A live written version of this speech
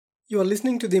You are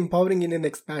listening to the Empowering Indian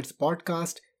Expats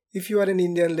podcast. If you are an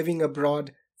Indian living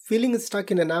abroad, feeling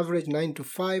stuck in an average 9 to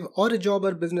 5 or a job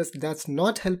or business that's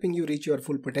not helping you reach your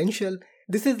full potential,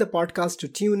 this is the podcast to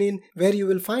tune in where you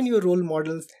will find your role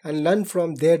models and learn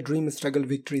from their dream struggle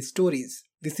victory stories.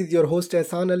 This is your host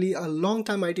Ehsan Ali, a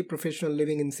long-time IT professional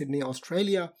living in Sydney,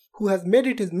 Australia, who has made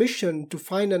it his mission to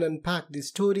find and unpack the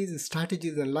stories,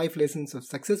 strategies and life lessons of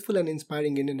successful and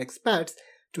inspiring Indian expats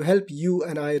to help you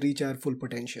and I reach our full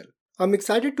potential. I'm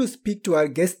excited to speak to our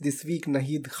guest this week,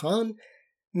 Naheed Khan.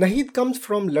 Naheed comes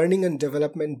from learning and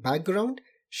development background.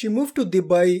 She moved to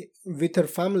Dubai with her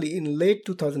family in late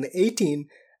 2018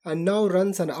 and now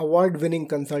runs an award-winning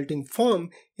consulting firm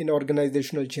in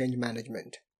organizational change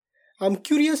management. I'm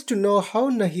curious to know how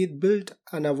Naheed built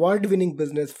an award-winning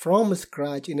business from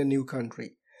scratch in a new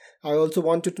country. I also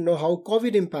wanted to know how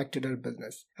COVID impacted her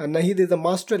business. And Naheed is a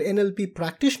master NLP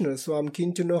practitioner, so I'm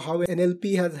keen to know how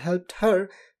NLP has helped her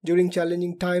during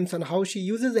challenging times and how she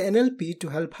uses NLP to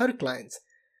help her clients.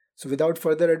 So without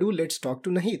further ado, let's talk to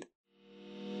Naheed.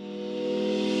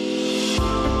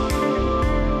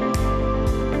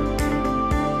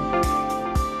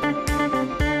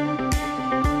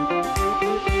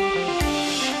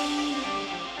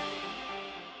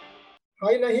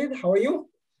 Hi Naheed, how are you?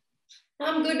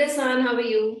 I'm good, Ehsan. How are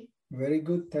you? Very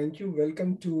good, thank you.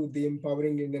 Welcome to the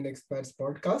Empowering Indian Expats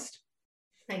podcast.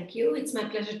 Thank you. It's my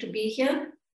pleasure to be here.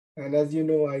 And as you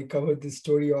know, I covered the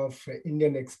story of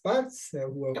Indian expats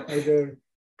who have either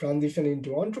transitioned into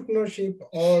entrepreneurship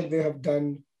or they have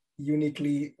done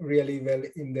uniquely really well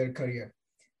in their career.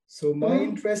 So my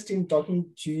interest in talking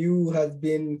to you has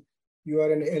been, you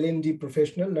are an L&D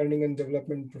professional, learning and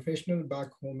development professional back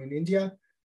home in India.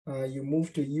 You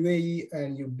moved to UAE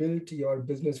and you built your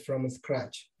business from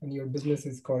scratch. And your business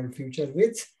is called Future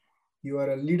Wits. You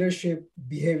are a leadership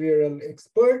behavioral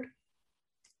expert.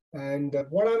 And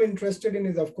what I'm interested in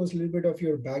is, of course, a little bit of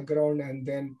your background and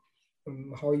then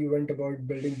how you went about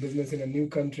building business in a new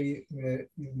country where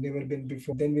you've never been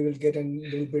before. Then we will get a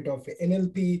little bit of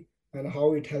NLP and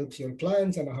how it helps your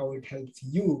clients and how it helps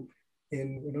you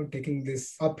in taking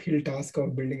this uphill task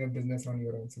of building a business on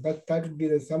your own. So that would be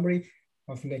the summary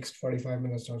of next 45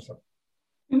 minutes or so.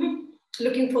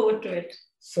 Looking forward to it.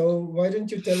 So why don't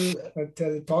you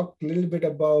talk a little bit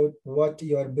about what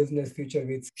your business Future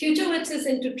Wits? Future Wits is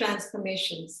into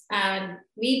transformations, and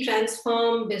we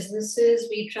transform businesses,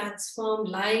 we transform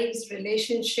lives,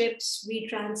 relationships, we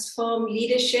transform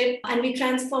leadership, and we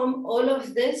transform all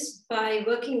of this by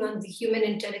working on the human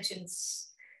intelligence.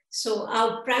 So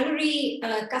our primary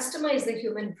customer is the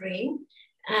human brain.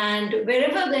 And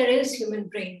wherever there is human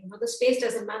brain, the space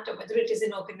doesn't matter, whether it is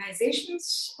in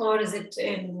organizations or is it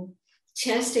in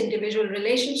just individual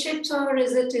relationships or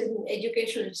is it in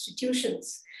educational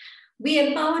institutions. We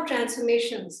empower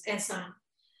transformations, Ehsan.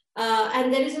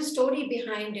 And there is a story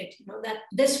behind it, that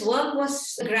this work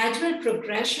was a gradual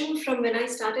progression from when I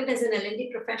started as an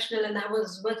L&D professional and I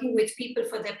was working with people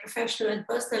for their professional and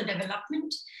personal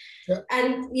development. Yeah.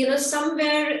 And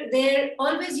somewhere there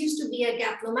always used to be a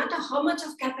gap, no matter how much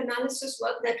of gap analysis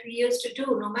work that we used to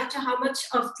do, no matter how much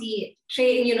of the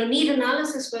need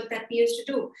analysis work that we used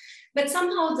to do. But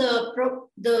somehow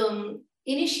the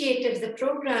initiatives, the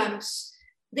programs,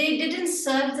 they didn't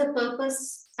serve the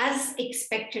purpose as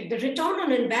expected. The return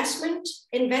on investment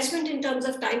in terms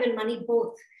of time and money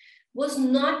both, was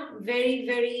not very,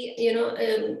 very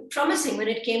promising when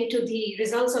it came to the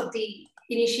results of the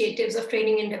initiatives of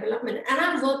training and development. And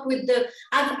I've worked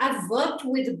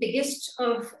with the biggest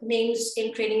of names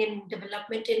in training and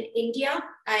development in India.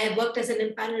 I have worked as an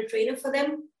empanel trainer for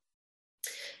them.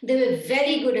 They were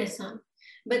very good, Ehsan,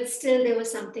 but still there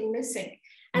was something missing.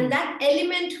 And that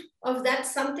element of that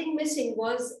something missing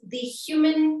was the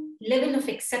human level of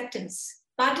acceptance,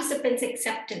 participants'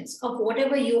 acceptance of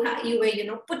whatever you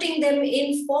were, putting them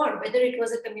in for, whether it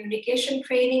was a communication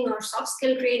training or soft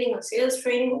skill training or sales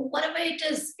training, whatever it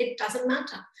is, it doesn't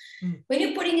matter. When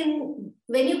you're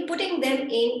putting them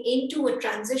into a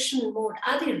transition mode,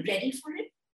 are they ready for it?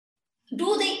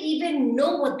 Do they even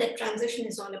know what that transition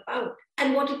is all about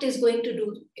and what it is going to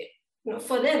do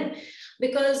for them?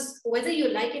 Because whether you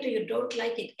like it or you don't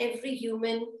like it, every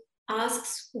human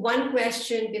asks one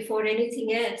question before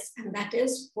anything else, and that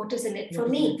is, what is in it for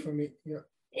me? Yeah.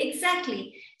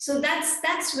 Exactly. So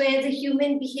that's where the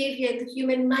human behavior, the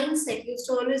human mindset used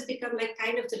to always become like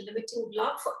kind of the limiting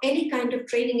block for any kind of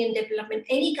training and development,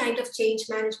 any kind of change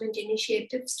management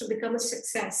initiatives to become a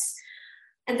success.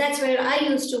 And that's where I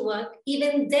used to work.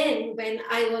 Even then, when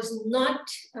I was not,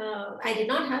 I did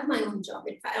not have my own job,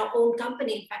 in fact, our own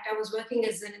company. In fact, I was working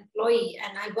as an employee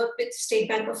and I worked with State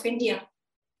Bank of India.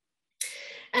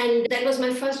 And that was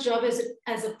my first job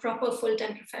as a proper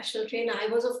full-time professional trainer. I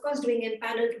was, of course, doing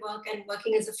empaneled work and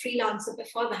working as a freelancer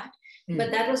before that.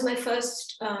 But that was my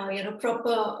first,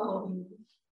 proper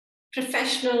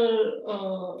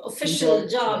professional, official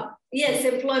job. Yes,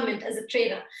 employment as a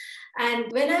trainer.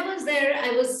 And when I was there,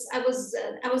 I was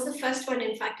the first one,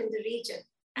 in fact, in the region.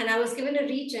 And I was given a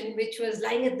region which was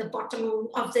lying at the bottom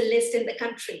of the list in the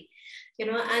country.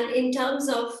 And in terms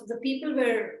of the people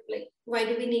were like, why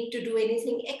do we need to do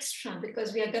anything extra?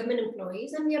 Because we are government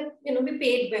employees and we are, we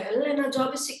paid well and our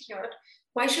job is secured.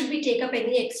 Why should we take up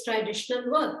any extra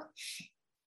additional work?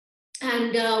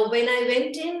 And when I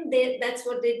went in, that's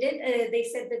what they did. They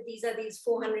said that these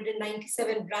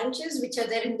 497 branches which are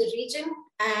there in the region,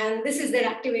 and this is their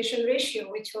activation ratio,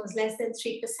 which was less than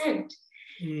 3%.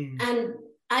 And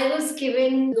I was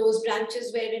given those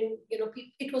branches wherein,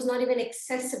 it was not even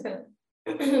accessible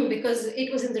because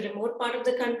it was in the remote part of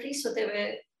the country. So there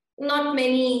were not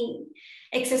many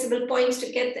accessible points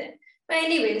to get there. But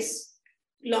anyways,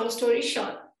 long story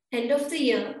short, end of the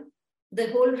year,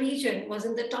 the whole region was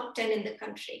in the top 10 in the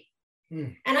country.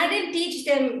 And I didn't teach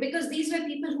them because these were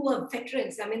people who are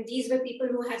veterans. I mean, these were people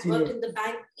who has worked in the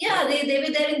bank. Yeah, they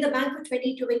were there in the bank for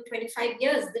 20 to 25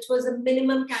 years. That was a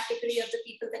minimum category of the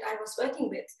people that I was working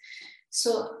with.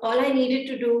 So all I needed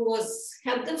to do was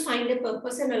help them find a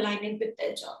purpose and align it with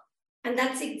their job. And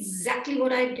that's exactly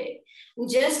what I did.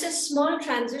 Just a small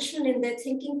transition in their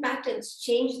thinking patterns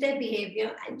changed their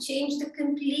behavior and changed the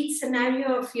complete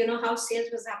scenario of, how sales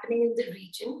was happening in the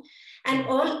region, and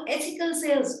all ethical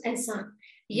sales, and son.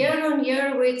 Year on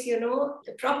year with,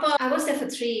 the proper, I was there for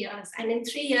 3 years. And in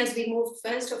 3 years, we moved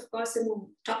first, of course, in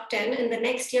top 10. And the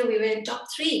next year we were in top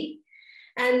 3.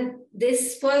 And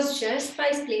this was just by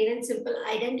plain and simple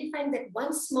identifying that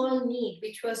one small need,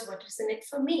 which was what is in it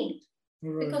for me.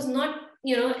 Right. Because not,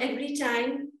 every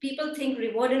time people think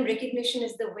reward and recognition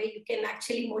is the way you can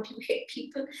actually motivate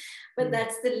people. But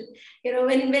that's the,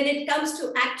 when it comes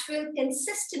to actual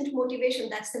consistent motivation,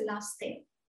 that's the last thing.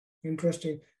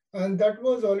 Interesting. And that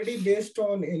was already based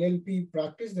on NLP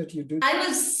practice that you did? I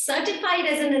was certified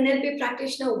as an NLP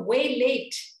practitioner way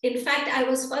late. In fact, I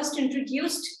was first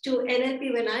introduced to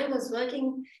NLP when I was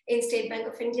working in State Bank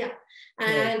of India.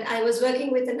 And I was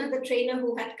working with another trainer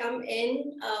who had come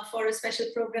in for a special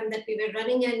program that we were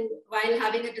running. And while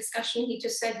having a discussion, he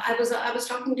just said, I was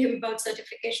talking to him about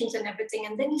certifications and everything.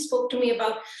 And then he spoke to me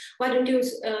about, why don't you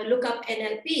look up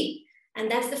NLP? And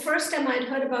that's the first time I'd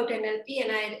heard about NLP.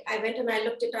 And I went and I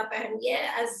looked it up. And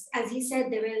yeah, as he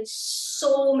said, there were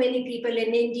so many people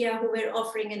in India who were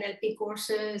offering NLP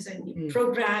courses and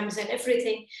programs and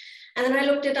everything. And then I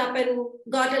looked it up and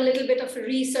got a little bit of a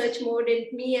research mode in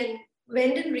me and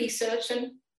went in research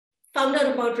and found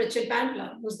out about Richard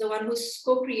Bandler, who's the one who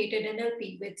co-created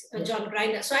NLP with John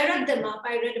Grinder. So I read them up.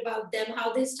 I read about them,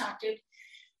 how they started.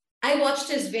 I watched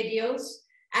his videos.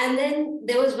 And then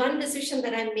there was one decision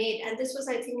that I made, and this was,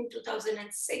 I think, in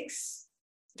 2006,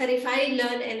 that if I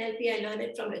learn NLP, I learn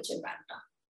it from Richard Bandler.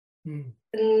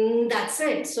 That's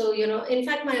it. So, in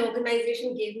fact, my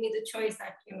organization gave me the choice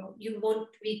that,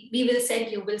 we will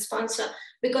send you, we'll sponsor,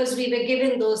 because we were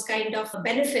given those kind of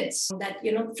benefits that,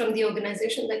 from the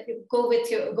organization, that you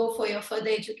go for your further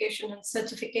education and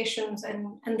certifications,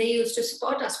 and they used to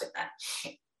support us with that.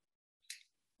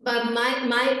 But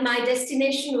my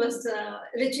destination was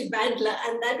Richard Bandler,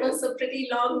 and that was a pretty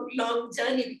long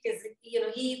journey because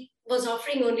he was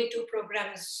offering only 2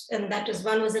 programs, and that was,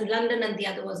 one was in London and the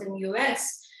other was in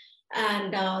US,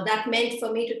 and that meant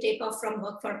for me to take off from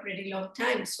work for a pretty long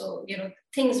time. So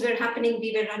things were happening.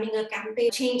 We were running a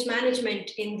campaign, change management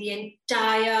in the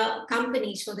entire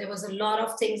company. So there was a lot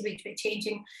of things which were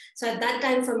changing. So at that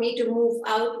time, for me to move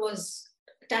out was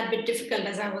a tad bit difficult,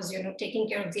 as I was taking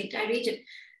care of the entire region.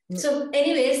 So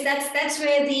anyways, that's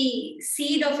where the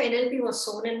seed of NLP was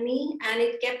sown in me, and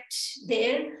it kept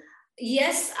there.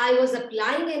 Yes, I was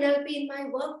applying NLP in my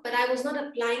work, but I was not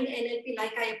applying NLP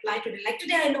like I apply today. Like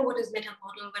today, I know what is meta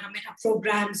model, what are meta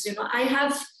programs.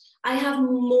 I have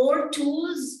more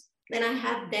tools than I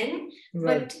had then.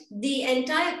 Right. But the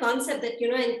entire concept that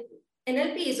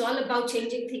NLP is all about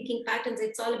changing thinking patterns.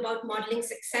 It's all about modeling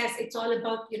success. It's all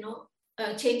about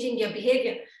changing your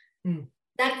behavior.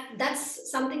 That's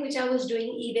something which I was doing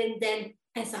even then,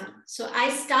 Ehsan. So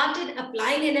I started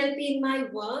applying NLP in my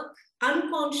work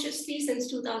unconsciously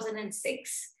since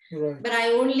 2006. Right. But I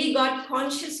only got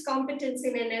conscious competence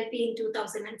in NLP in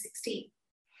 2016.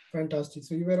 Fantastic.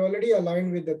 So you were already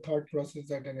aligned with the thought process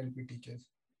that NLP teaches.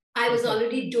 I was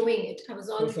already doing it.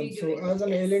 So as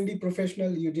an L&D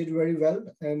professional, you did very well.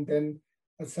 And then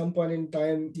at some point in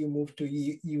time, you moved to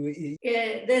UAE.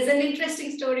 Yeah, there's an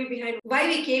interesting story behind why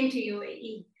we came to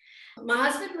UAE. My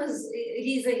husband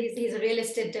he's a real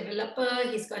estate developer.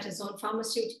 He's got his own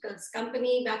pharmaceuticals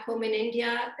company back home in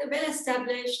India. They're well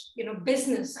established,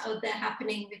 business out there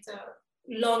happening with a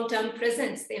long-term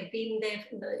presence. They've been there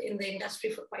in the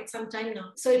industry for quite some time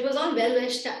now. So it was all well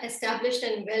established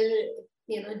and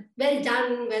well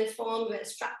done, well formed, well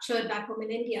structured back home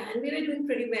in India. And we were doing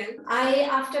pretty well. I,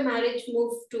 after marriage,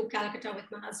 moved to Calcutta with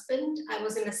my husband. I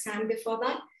was in Assam before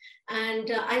that. And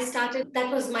that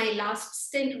was my last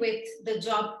stint with the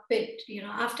job bit.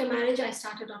 After marriage, I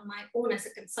started on my own as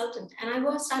a consultant. And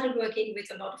I started working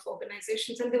with a lot of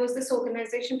organizations. And there was this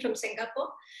organization from Singapore,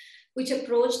 which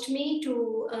approached me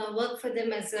to work for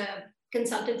them as a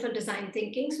consultant for design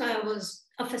thinking. So I was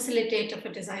a facilitator for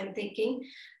design thinking.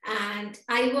 And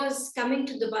I was coming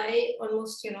to Dubai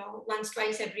almost, once,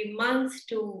 twice every month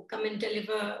to come and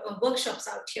deliver workshops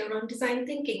out here on design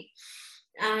thinking.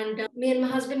 And me and my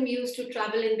husband, we used to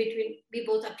travel in between. We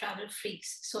both are travel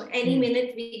freaks. So any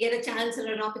minute we get a chance or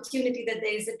an opportunity that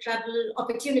there is a travel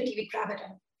opportunity, we grab it.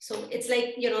 So it's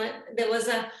like, there was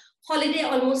a holiday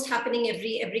almost happening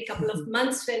every couple of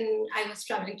months when I was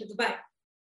traveling to Dubai.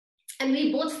 And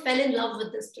we both fell in love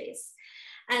with this place.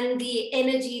 And the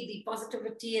energy, the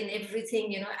positivity and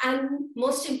everything, and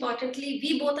most importantly,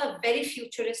 we both are very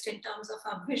futurist in terms of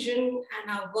our vision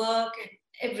and our work and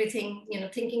everything,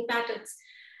 thinking patterns.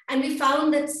 And we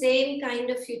found that same kind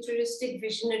of futuristic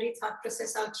visionary thought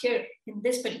process out here in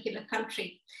this particular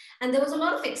country. And there was a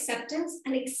lot of acceptance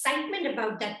and excitement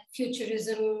about that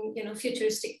futurism,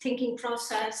 futuristic thinking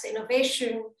process,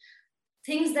 innovation,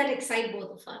 things that excite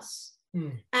both of us.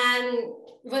 And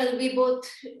well, we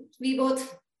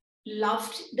both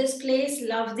loved this place,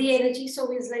 loved the energy.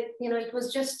 So it was like, it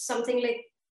was just something like,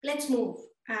 let's move.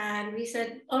 And we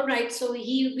said, all right. So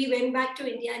we went back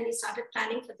to India and we started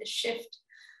planning for this shift.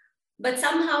 But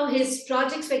somehow his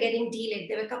projects were getting delayed.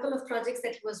 There were a couple of projects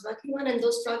that he was working on, and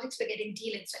those projects were getting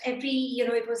delayed. So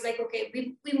it was like, okay,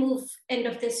 we move end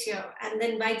of this year. And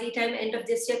then by the time end of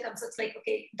this year comes, it's like,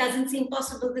 okay, it doesn't seem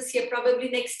possible this year, probably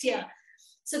next year.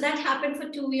 So that happened for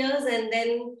 2 years. And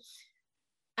then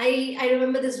I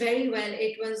remember this very well.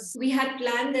 We had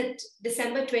planned that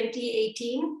December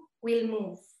 2018, we'll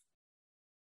move.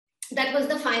 That was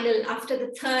the final after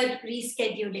the third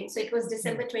rescheduling. So it was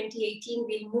December 2018,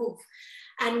 we'll move.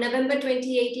 And November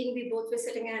 2018, we both were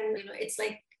sitting and, it's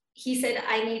like, he said,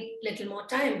 I need a little more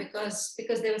time because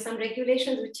there were some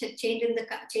regulations which had changed in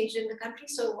the country.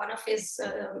 So one of his,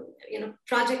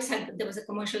 projects there was a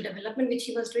commercial development which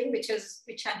he was doing, which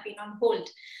had been on hold.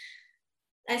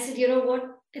 I said, you know what,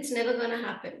 it's never going to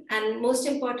happen. And most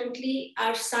importantly,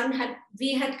 our son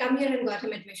we had come here and got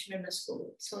him admission in a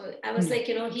school. So I was like,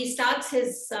 he starts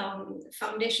his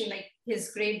foundation, like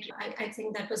his grade, I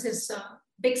think that was his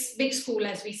big school,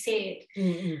 as we say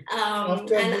it.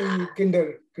 After the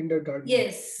kindergarten.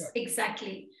 Yes, yeah.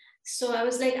 Exactly. So I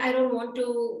was like, I don't want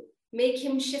to make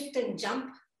him shift and jump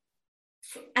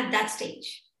at that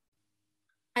stage.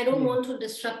 I don't want to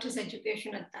disrupt his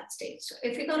education at that stage. So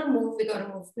if we got to move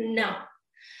now.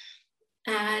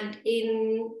 And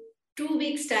in 2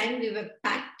 weeks' time, we were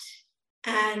packed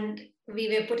and we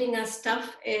were putting our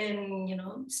stuff in,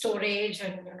 storage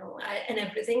and, and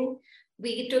everything.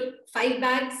 We took 5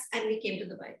 bags and we came to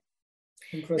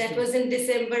Dubai. That was in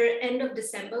December, end of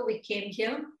December, we came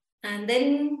here. And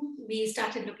then we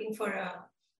started looking for a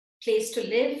place to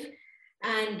live.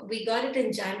 And we got it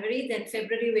in January. Then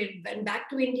February, we went back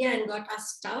to India and got our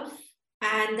stuff.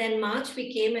 And then March,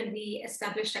 we came and we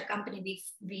established a company.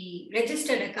 We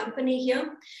registered a company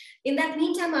here. In that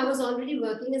meantime, I was already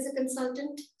working as a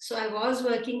consultant. So I was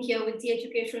working here with the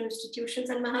educational institutions,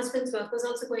 and my husband's work was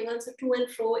also going on. So to and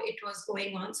fro, it was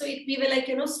going on. So we were like,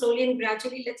 slowly and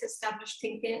gradually, let's establish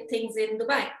things in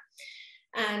Dubai.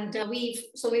 And we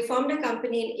formed a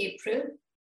company in April.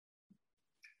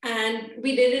 And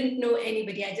we didn't know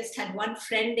anybody. I just had one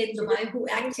friend in Dubai who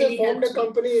actually formed a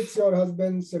company. It's your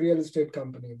husband's real estate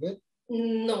company, right?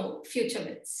 No,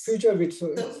 FutureWits.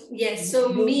 FutureWits. So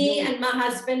me and my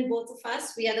husband, both of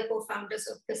us, we are the co-founders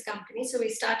of this company. So we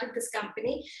started this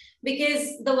company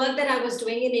because the work that I was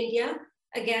doing in India,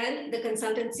 again, the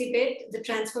consultancy bit, the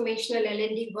transformational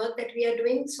L&D work that we are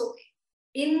doing. So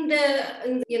in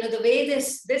the way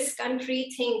this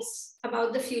country thinks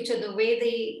about the future, the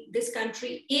way this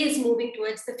country is moving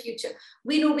towards the future,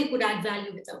 we know we could add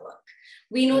value with our work.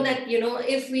 We know that,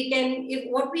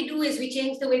 if what we do is we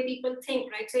change the way people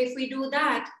think, right? So if we do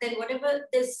that, then whatever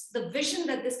the vision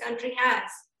that this country has,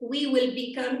 we will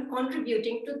become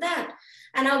contributing to that.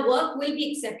 And our work will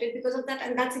be accepted because of that.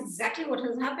 And that's exactly what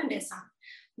has happened, Ehsan.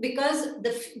 because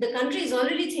the country is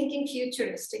already thinking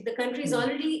futuristic. The country is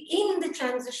already in the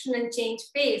transition and change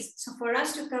phase. So for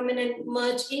us to come in and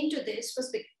merge into this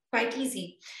was quite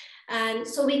easy. And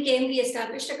so we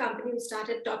established a company, we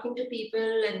started talking to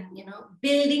people and,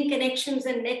 building connections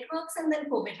and networks, and then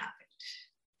COVID happened.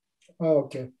 Oh,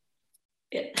 okay.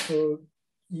 Yeah. So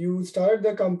you started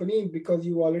the company because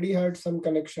you already had some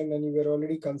connection and you were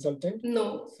already consultant?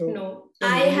 No. So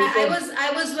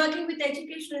I was working with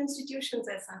educational institutions,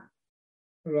 Asa.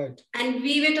 Right. And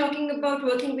we were talking about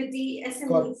working with the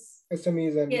SMEs.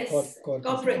 SMEs and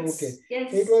corporates. Okay.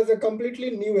 Yes. It was a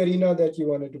completely new arena that you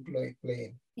wanted to play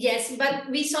in. Yes, but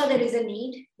we saw there is a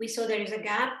need. We saw there is a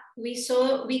gap. We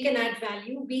saw we can add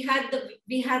value. We had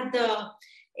the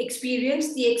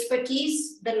experience, the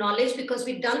expertise, the knowledge, because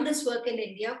we'd done this work in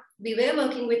India. We were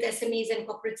working with SMEs and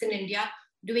corporates in India,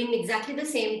 doing exactly the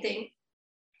same thing.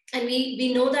 And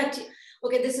we know that,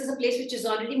 okay, this is a place which is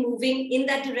already moving in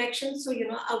that direction. So,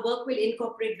 our work will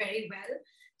incorporate very well.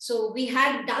 So we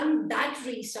had done that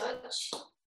research,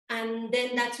 and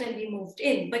then that's when we moved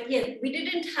in. But yeah, we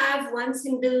didn't have one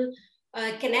single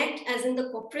connect as in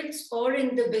the corporates or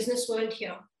in the business world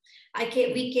here.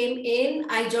 We came in,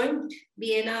 I joined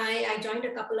BNI, I joined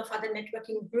a couple of other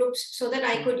networking groups so that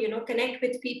I could, connect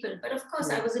with people. But of course,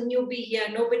 I was a newbie here.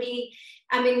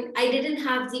 I didn't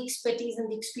have the expertise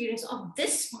and the experience of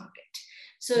this market.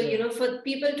 So, for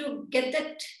people to get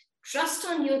that trust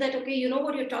on you that, okay, you know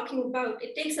what you're talking about,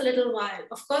 it takes a little while.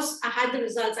 Of course, I had the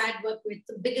results. I had worked with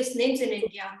the biggest names in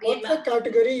India. What's the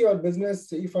category your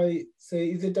business, if I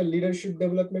say, is it a leadership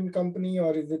development company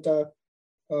or is it a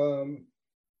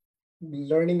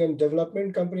learning and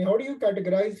development company? How do you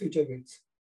categorize FutureWits?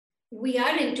 We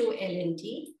are into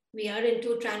L&D. We are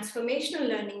into transformational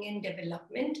learning and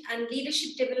development, and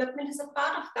leadership development is a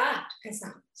part of that.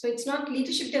 So it's not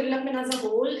leadership development as a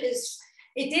whole,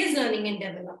 it is learning and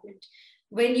development.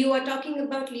 When you are talking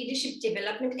about leadership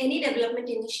development, any development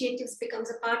initiatives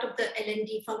becomes a part of the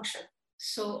L&D function.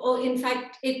 So, in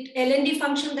fact, L&D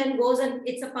function then goes and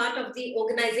it's a part of the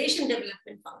organization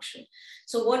development function.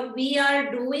 So what we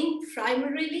are doing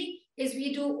primarily is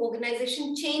we do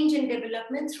organization change and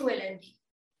development through L&D.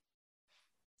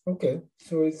 Okay,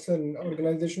 so it's an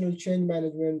organizational change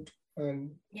management.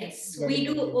 And yes, we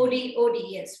do OD,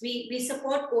 yes. We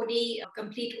support OD,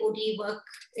 complete OD work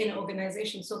in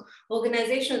organizations. So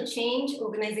organizational change,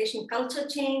 organization culture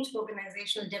change,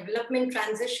 organizational development,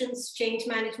 transitions, change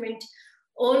management,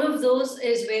 all of those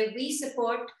is where we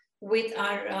support with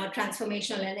our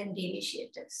transformational L&D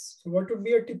initiatives. So what would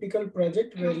be a typical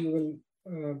project where you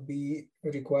will be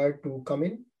required to come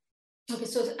in? Okay,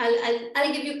 so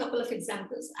I'll give you a couple of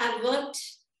examples. I've worked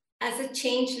as a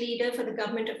change leader for the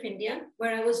government of India,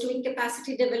 where I was doing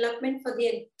capacity development for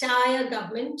the entire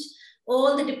government,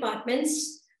 all the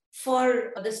departments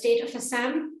for the state of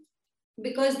Assam,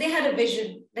 because they had a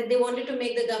vision that they wanted to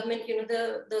make the government,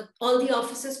 all the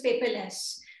offices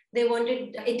paperless. They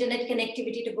wanted internet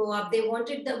connectivity to go up. They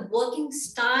wanted the working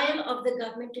style of the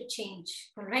government to change,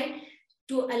 all right?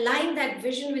 To align that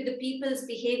vision with the people's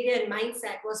behavior and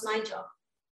mindset was my job.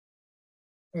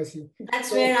 I see.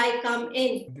 That's where I come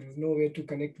in. There is no way to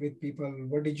connect with people.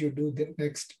 What did you do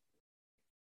next?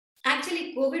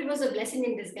 Actually, COVID was a blessing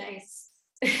in disguise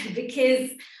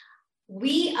because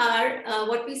we are,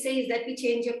 what we say is that we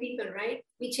change your people, right?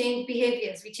 We change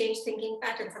behaviors, we change thinking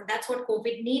patterns. And that's what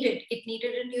COVID needed. It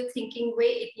needed a new thinking way.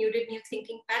 It needed new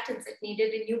thinking patterns. It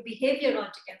needed a new behavior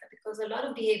altogether because a lot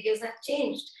of behaviors have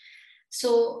changed.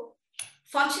 So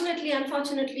fortunately,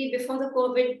 unfortunately, before the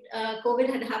COVID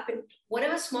had happened,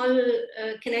 whatever small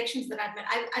connections that I'd met,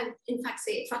 I in fact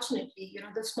say, fortunately,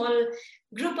 the small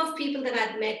group of people that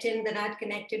I'd met in, that I'd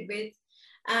connected with,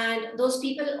 and those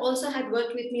people also had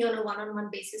worked with me on a one-on-one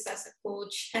basis as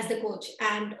the coach.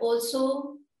 And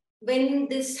also when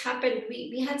this happened,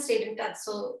 we had stayed in touch.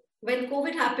 So when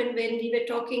COVID happened, when we were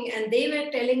talking and they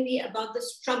were telling me about the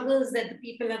struggles that the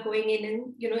people are going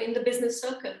in the business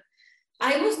circle,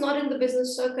 I was not in the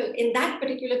business circle, in that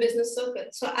particular business circle.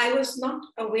 So I was not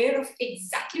aware of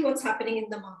exactly what's happening in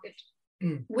the market.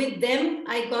 With them,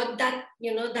 I got that,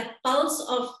 that pulse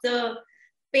of the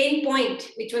pain point,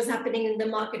 which was happening in the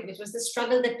market, which was the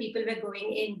struggle that people were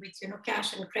going in with,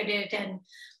 cash and credit and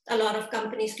a lot of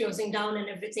companies closing down and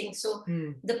everything. So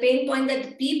the pain point that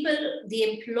the people, the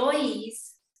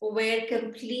employees were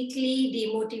completely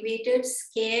demotivated,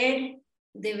 scared.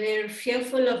 They were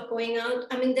fearful of going out.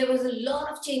 There was a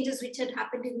lot of changes which had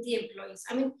happened in the employees.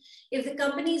 If the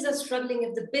companies are struggling,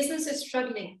 if the business is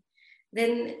struggling,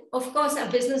 then of course a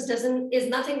business is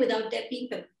nothing without their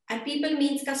people. And people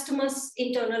means customers,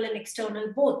 internal and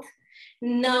external, both.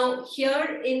 Now,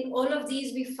 here in all of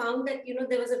these, we found that,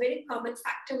 there was a very common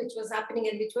factor which was happening,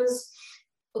 and which was,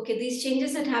 okay, these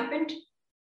changes had happened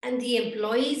and the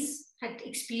employees had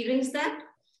experienced that.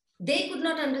 They could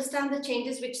not understand the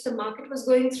changes which the market was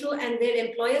going through, and their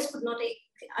employers could not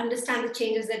understand the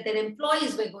changes that their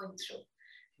employees were going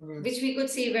through, which we could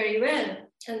see very well.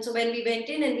 And so when we went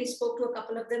in and we spoke to a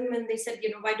couple of them, and they said,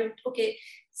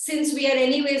 since we are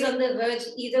anyways on the verge,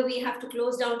 either we have to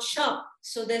close down shop.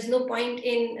 So there's no harm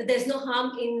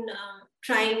in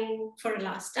trying for a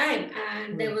last time.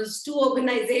 And there was 2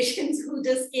 organizations who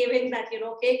just came in that,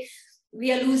 okay,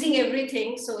 we are losing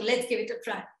everything, so let's give it a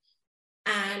try.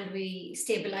 And we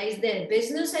stabilized their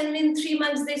business, and in 3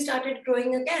 months they started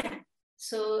growing again.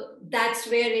 So that's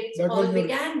where it all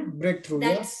began. Breakthrough.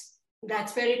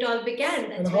 That's where it all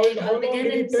began. And how long did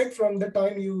it take from the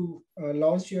time you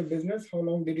launched your business? How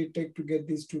long did it take to get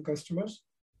these 2 customers?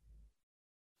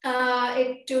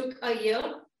 It took a year.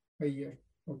 A year.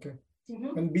 Okay.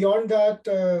 Mm-hmm. And beyond that,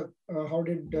 how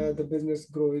did the business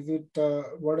grow? Is it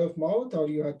word of mouth, or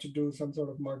you had to do some sort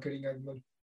of marketing as well?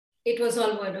 It was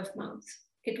all word of mouth.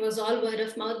 It was all word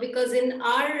of mouth, because in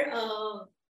our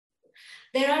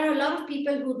there are a lot of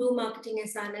people who do marketing,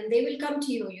 Ehsan, and they will come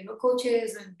to you,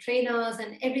 coaches and trainers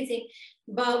and everything.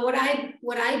 But what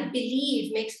I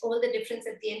believe makes all the difference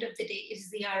at the end of the day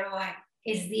is the ROI,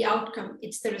 is the outcome,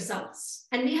 it's the results.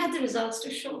 And we had the results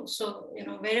to show. So,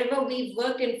 wherever we've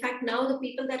worked, in fact, now the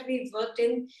people that we've worked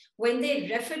in, when they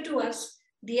refer to us,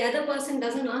 the other person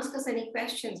doesn't ask us any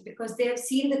questions, because they have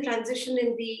seen the transition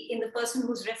in the person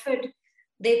who's referred.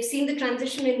 They've seen the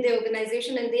transition in the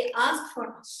organization, and they ask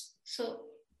for us. So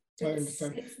I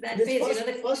understand. It's that this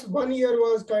phase. First 1 year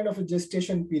was kind of a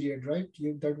gestation period, right?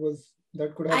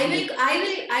 That could have.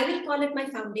 I will call it my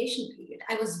foundation period.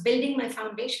 I was building my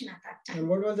foundation at that time. And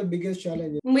what was the biggest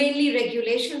challenge? Mainly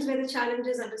regulations were the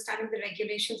challenges, understanding the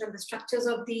regulations and the structures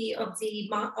of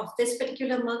this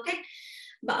particular market.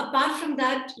 But apart from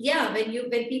that,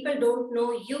 when people don't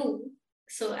know you,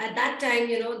 so at that time,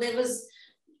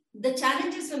 the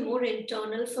challenges were more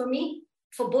internal for me,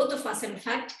 for both of us, in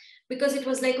fact, because it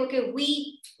was like, okay,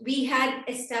 we had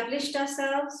established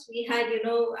ourselves. We had,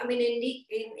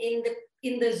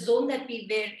 in the zone that we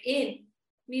were in,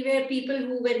 we were people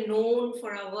who were known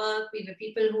for our work. We were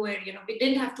people who were, we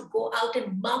didn't have to go out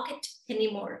and market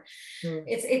anymore.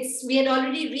 We had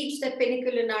already reached that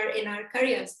pinnacle in our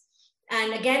careers.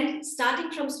 And again,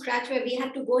 starting from scratch, where we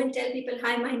had to go and tell people,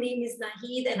 hi, my name is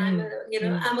Nahid, and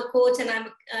I'm a coach, and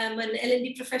I'm an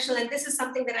L&D professional, and this is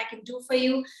something that I can do for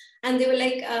you. And they were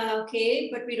like, okay,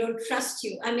 but we don't trust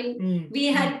you. I mean, we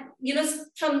had,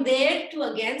 from there to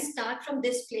again start from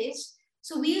this place.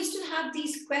 So we used to have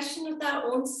these questions with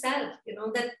our own self,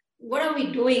 that what are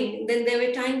we doing? Then there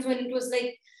were times when it was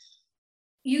like,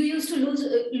 you used to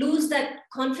lose that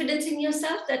confidence in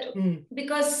yourself, that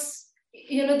because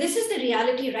this is the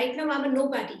reality. Right now, I'm a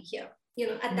nobody here.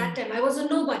 At that time, I was a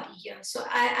nobody here. So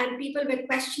and people were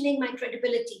questioning my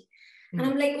credibility. And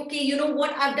I'm like, okay, you know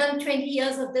what? I've done 20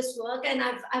 years of this work, and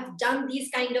I've done these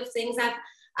kind of things.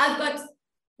 I've got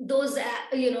those,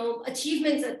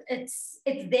 achievements. It's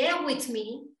there with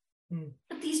me.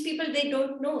 But these people, they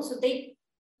don't know. So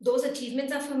those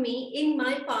achievements are for me in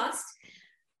my past,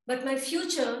 but my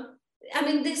future. I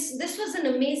mean, this was an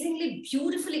amazingly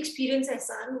beautiful experience,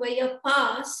 Ehsan, where your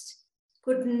past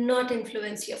could not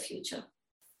influence your future.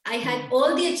 I had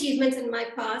all the achievements in my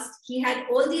past. He had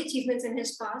all the achievements in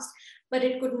his past, but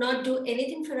it could not do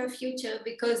anything for our future,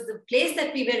 because the place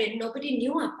that we were in, nobody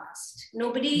knew our past.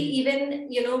 Nobody even,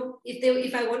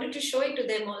 if I wanted to show it to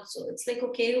them also, it's like,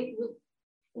 okay,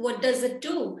 what does it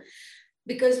do?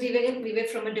 Because we were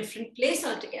from a different place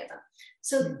altogether.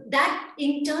 So that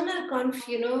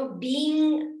internal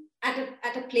being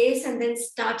at a place and then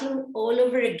starting all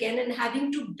over again, and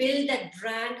having to build that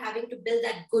brand, having to build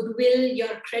that goodwill,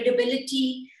 your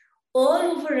credibility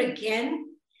all over again.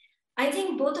 I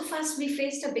think both of us, we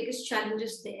faced our biggest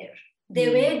challenges there.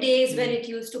 There were days when it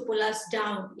used to pull us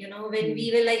down, when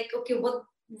we were like, okay,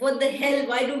 what the hell?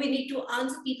 Why do we need to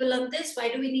answer people on this? Why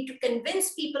do we need to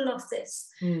convince people of this?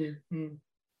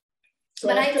 So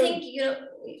but I think,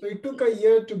 so it took a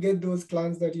year to get those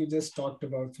clients that you just talked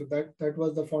about. So that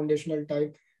was the foundational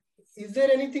time. Is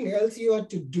there anything else you had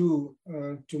to do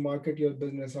to market your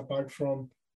business apart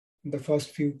from the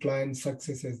first few client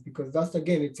successes? Because that's,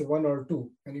 again, it's a 1 or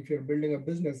 2. And if you're building a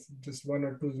business, just 1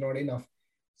 or 2 is not enough.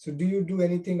 So do you do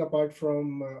anything apart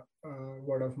from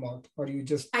word of mouth, or you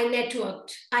just... I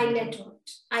networked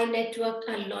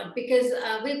a lot, because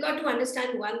we've got to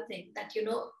understand one thing, that,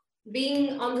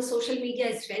 being on the social media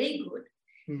is very good,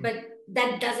 but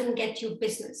that doesn't get you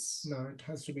business. No, it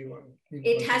has to be one.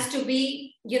 It has to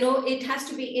be, it has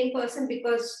to be in person,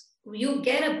 because you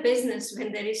get a business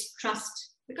when there is trust,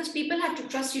 because people have to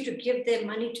trust you to give their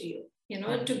money to you,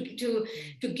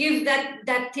 to give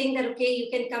that thing that, okay, you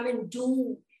can come and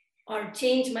do or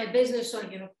change my business, or,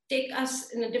 take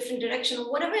us in a different direction,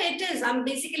 or whatever it is. I'm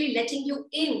basically letting you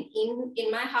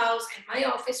in my house, in my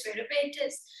office, wherever it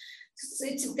is. So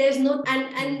there's no,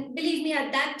 and believe me,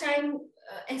 at that time,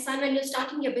 Ehsan, when you're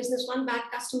starting your business, one bad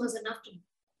customer is enough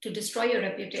to destroy your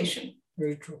reputation.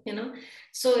 Very true.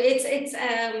 So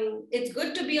it's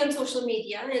good to be on social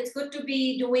media. It's good to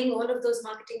be doing all of those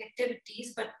marketing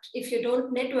activities. But if you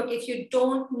don't network, if you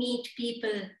don't meet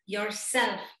people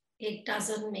yourself, it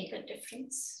doesn't make a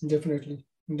difference. Definitely.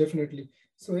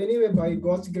 So anyway, by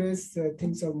God's grace,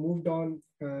 things have moved on.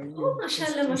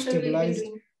 Mashallah,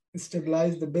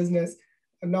 stabilized the business.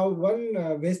 And now, one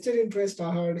vested interest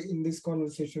I had in this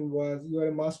conversation was you are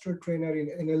a master trainer in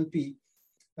NLP.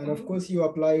 And of course, you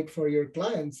applied for your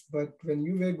clients, but when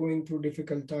you were going through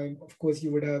difficult time, of course,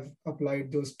 you would have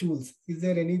applied those tools. Is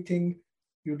there anything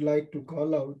you'd like to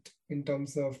call out in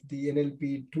terms of the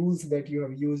NLP tools that you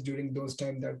have used during those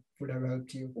times that would have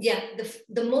helped you? Yeah,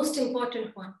 the most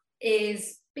important one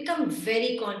is become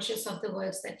very conscious of the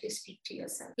words that you speak to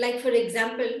yourself. Like, for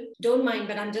example, don't mind,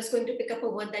 but I'm just going to pick up a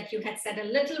word that you had said a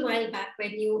little while back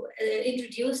when you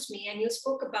introduced me, and you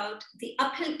spoke about the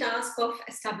uphill task of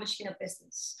establishing a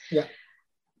business. Yeah.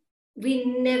 We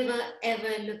never,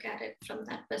 ever look at it from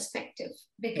that perspective,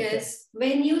 because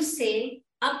when you say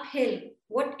uphill,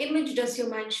 what image does your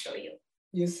mind show you?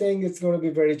 You're saying it's going to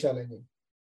be very challenging.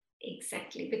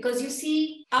 Exactly, because you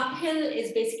see, uphill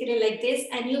is basically like this,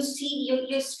 and you see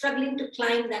you're struggling to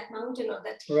climb that mountain or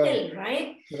that hill,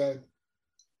 right? Right.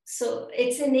 So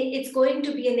it's going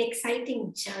to be an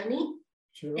exciting journey,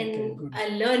 and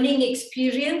a learning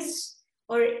experience,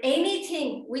 or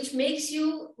anything which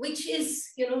is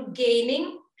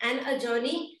gaining, and a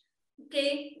journey.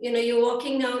 Okay, you're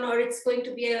walking down, or it's going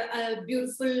to be a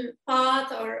beautiful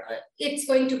path, or it's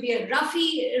going to be a rough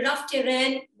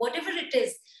terrain, whatever it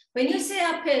is. When you say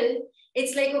uphill,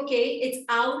 it's like, okay, it's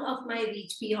out of my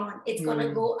reach, beyond. It's going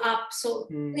to go up. So,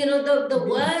 the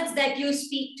words that you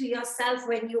speak to yourself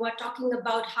when you are talking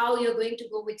about how you're going to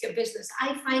go with your business.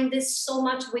 I find this so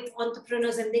much with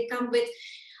entrepreneurs, and they come with,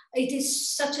 it is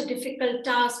such a difficult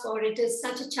task, or it is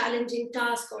such a challenging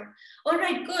task, or, all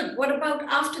right, good. What about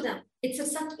after that?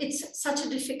 It's such a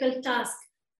difficult task.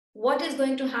 What is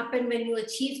going to happen when you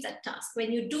achieve that task,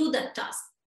 when you do that task?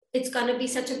 It's going to be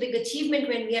such a big achievement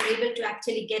when we are able to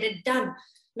actually get it done.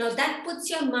 Now that puts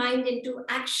your mind into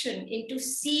action, into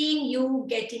seeing you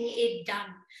getting it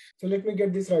done. So let me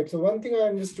get this right. So one thing I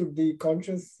understood, being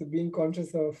conscious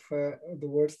of the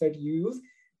words that you use.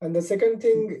 And the second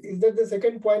thing, is that the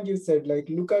second point you said, like,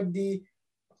 look at the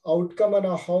outcome and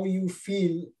how you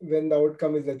feel when the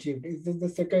outcome is achieved. Is this the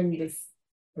second? Yes.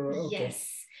 Okay. Yes.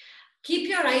 Keep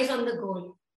your eyes on the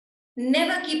goal.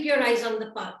 Never keep your eyes on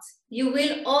the path. You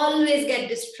will always get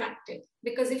distracted,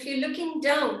 because if you're looking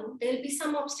down, there'll be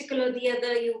some obstacle or the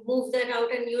other. You move that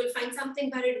out, and you will find something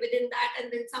buried within that,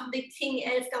 and then something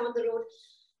else come on the road.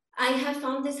 I have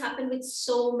found this happen with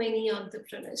so many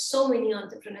entrepreneurs.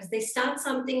 They start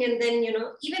something, and then,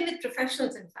 even with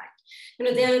professionals, in fact,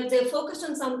 they're focused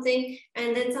on something,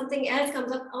 and then something else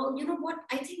comes up. Oh, you know what?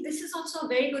 I think this is also a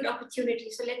very good opportunity.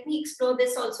 So let me explore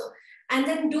this also. And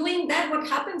then doing that, what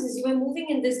happens is you are moving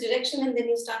in this direction, and then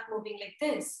you start moving like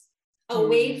this,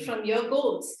 away from your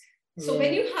goals. So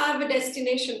when you have a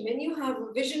destination, when you have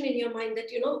a vision in your mind that,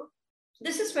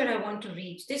 this is where I want to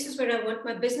reach, this is where I want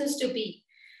my business to be,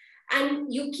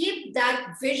 and you keep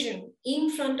that vision in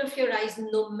front of your eyes,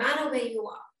 no matter where you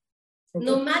are,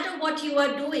 no matter what you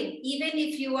are doing, even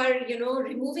if you are,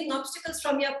 removing obstacles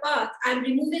from your path. I'm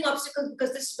removing obstacles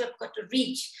because this is where I've got to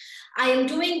reach. I am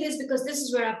doing this because this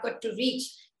is where I've got to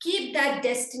reach. Keep that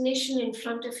destination in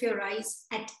front of your eyes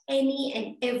at any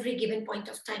and every given point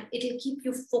of time. It will keep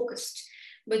you focused.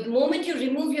 But the moment you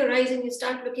remove your eyes and you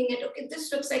start looking at, okay,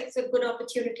 this looks like it's a good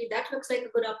opportunity, that looks like a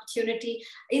good opportunity.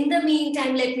 In the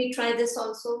meantime, let me try this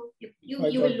also. You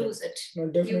will lose it. No,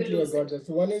 definitely I got that.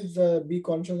 So one is be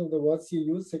conscious of the words you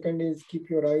use. Second is keep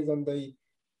your eyes on the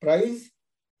prize.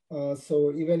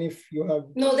 So even if you have...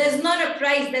 No, there's not a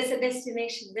prize, there's a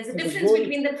destination. There's a difference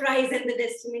between the prize and the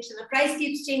destination. The prize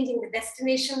keeps changing, the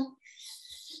destination...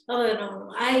 Oh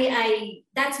no,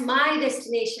 that's my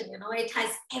destination. It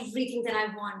has everything that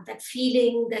I want, that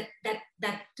feeling,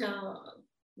 that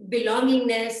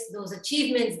belongingness, those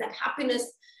achievements, that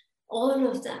happiness, all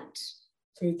of that.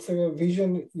 So it's a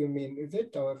vision, you mean, is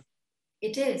it? Or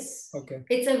It is. Okay.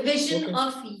 It's a vision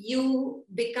of you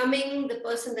becoming the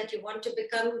person that you want to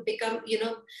become,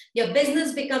 your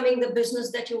business becoming the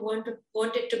business that you want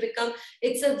it to become.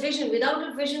 It's a vision. Without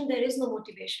a vision, there is no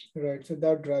motivation. Right. So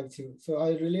that drives you. So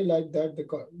I really like that,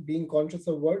 being conscious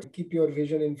of words, keep your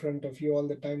vision in front of you all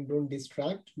the time. Don't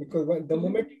distract, because the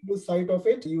moment you lose sight of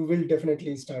it, you will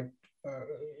definitely start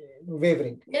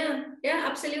wavering. Yeah,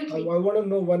 absolutely. I want to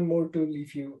know one more tool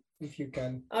if you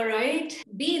can. All right.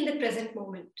 Be in the present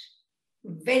moment.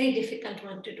 Very difficult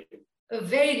one to do. A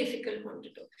very difficult one to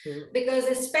do. Because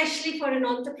especially for an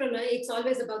entrepreneur, it's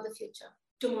always about the future.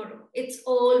 Tomorrow. It's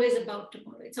always about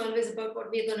tomorrow. It's always about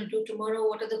what we're going to do tomorrow.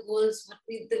 What are the goals?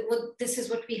 This is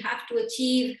what we have to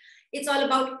achieve. It's all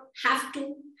about have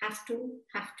to.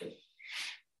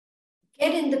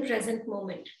 Get in the present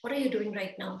moment. What are you doing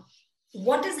right now?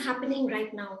 What is happening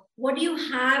right now? What do you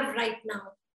have right now?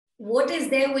 What is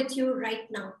there with you right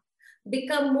now?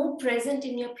 Become more present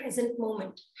in your present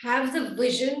moment. Have the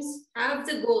visions, have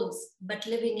the goals, but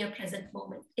live in your present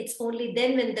moment. It's only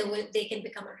then when they can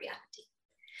become a reality.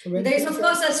 So there is, of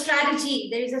course, a strategy.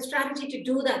 There is a strategy to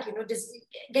do that.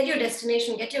 Get your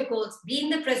destination, get your goals, be in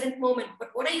the present moment. But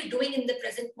what are you doing in the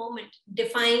present moment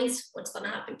defines what's going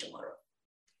to happen tomorrow.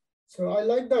 So I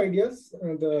like the ideas,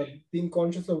 the being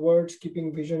conscious of words,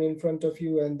 keeping vision in front of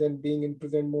you, and then being in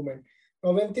present moment.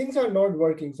 Now, when things are not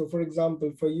working, so for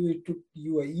example, for you, it took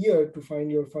you a year to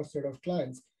find your first set of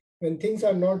clients. When things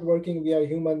are not working, we are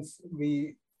humans,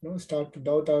 we start to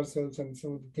doubt ourselves, and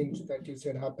some of the things that you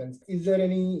said happens. Is there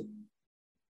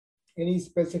any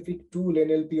specific tool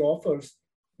NLP offers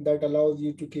that allows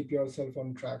you to keep yourself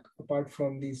on track, apart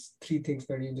from these three things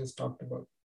that you just talked about?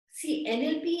 See,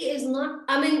 NLP is not,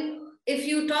 if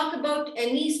you talk about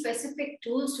any specific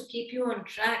tools to keep you on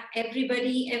track, every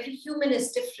human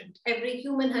is different. Every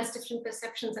human has different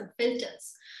perceptions and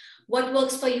filters. What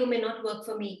works for you may not work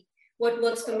for me. What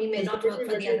works for me may not work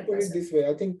for the other person. Put it this way,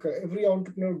 I think every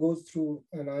entrepreneur goes through,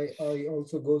 and I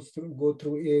also go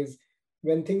through is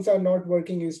when things are not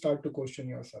working, you start to question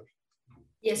yourself.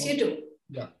 Yes, you do.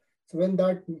 Yeah. So in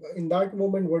that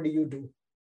moment, what do you do?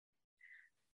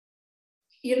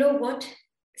 You know what?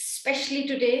 Especially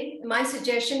today, my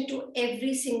suggestion to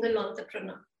every single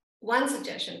entrepreneur, one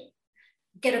suggestion,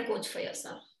 get a coach for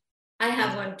yourself. I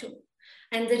have one too.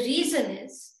 And the reason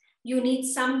is you need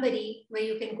somebody where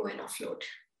you can go and offload.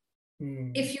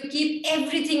 If you keep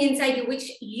everything inside you, which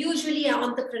usually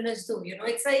entrepreneurs do,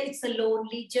 it's a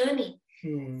lonely journey.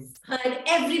 Heard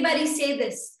everybody say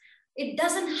this. It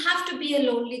doesn't have to be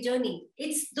a lonely journey.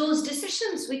 It's those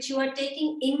decisions which you are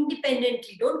taking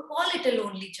independently. Don't call it a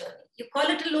lonely journey. You call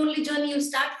it a lonely journey, you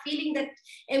start feeling that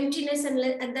emptiness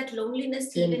and that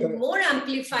loneliness even more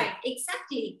amplified.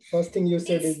 Exactly. First thing you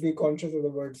said is be conscious of the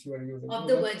words you are using. Of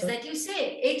the words that you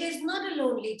say. It is not a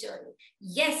lonely journey.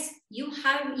 Yes,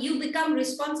 you become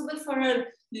responsible for a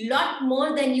lot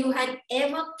more than you had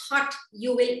ever thought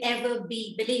you will ever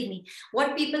be. Believe me,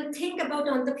 what people think about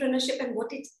entrepreneurship and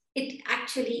what it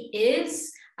actually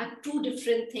is are two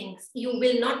different things. You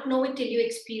will not know it till you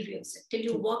experience it, till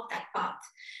you walk that path.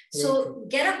 So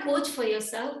get a coach for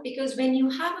yourself, because when you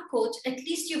have a coach, at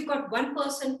least you've got one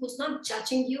person who's not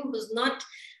judging you, who's not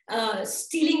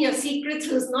stealing your secrets,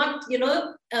 who's not,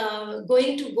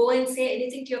 going to go and say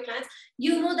anything to your clients.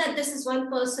 You know that this is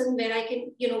one person where I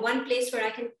can, one place where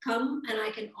I can come and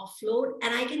I can offload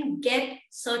and I can get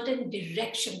certain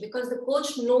direction, because the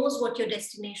coach knows what your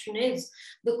destination is.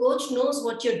 The coach knows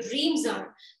what your dreams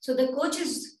are. So the coach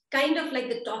is kind of like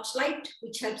the torchlight,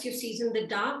 which helps you see in the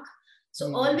dark.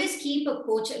 So always keep a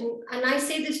coach. And I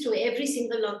say this to every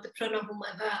single entrepreneur whom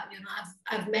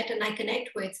I've met and I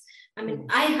connect with.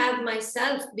 I have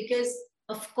myself, because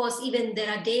of course, even there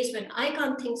are days when I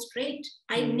can't think straight.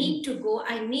 I need to go,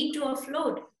 I need to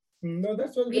offload. No,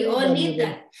 that's what we all need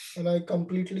that. And I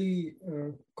completely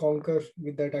concur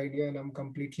with that idea, and I'm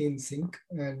completely in sync.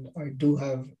 And I do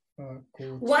have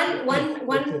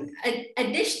one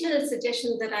additional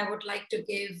suggestion that I would like to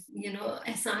give,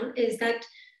 Ehsan, is that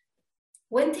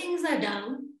when things are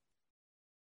down,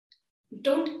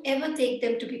 don't ever take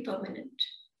them to be permanent.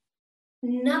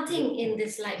 Nothing in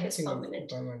this life is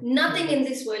permanent. Nothing in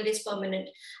this world is permanent.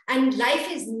 And life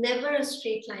is never a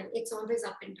straight line. It's always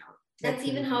up and down. That's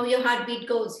even how your heartbeat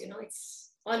goes. It's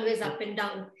always up and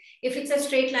down. If it's a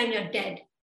straight line, you're dead.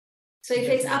 So if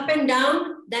it's up and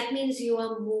down, that means you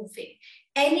are moving.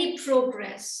 Any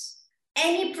progress,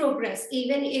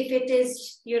 even if it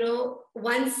is,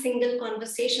 one single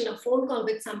conversation, a phone call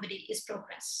with somebody, is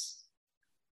progress.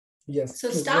 Yes. So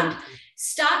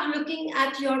start looking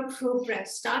at your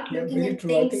progress. Start looking at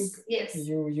things. Yes.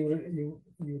 You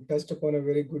you touched upon a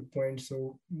very good point.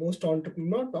 So most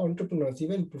not entrepreneurs,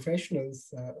 even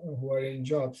professionals who are in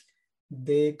jobs,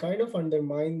 they kind of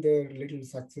undermine their little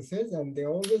successes, and they're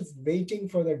always waiting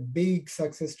for that big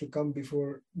success to come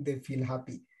before they feel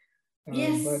happy. But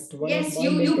Yes, one of yes, my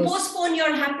you mentors, postpone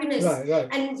your happiness. right.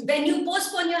 And when you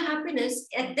postpone your happiness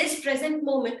at this present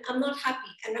moment, I'm not happy.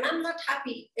 And when I'm not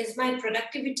happy, is my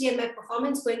productivity and my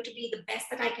performance going to be the best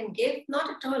that I can give? Not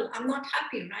at all. I'm not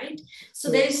happy, right?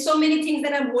 So there's so many things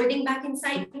that I'm holding back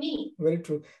inside me. Very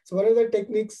true. So one of the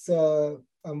techniques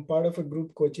I'm part of a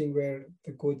group coaching where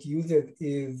the coach uses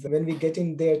is when we get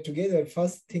in there together,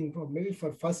 first thing, for maybe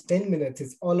for first 10 minutes,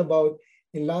 it's all about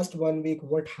in last 1 week,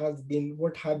 what have been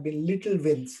little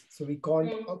wins. So we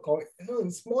can't,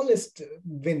 smallest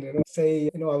win, say,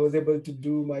 I was able to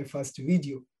do my first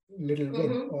video, little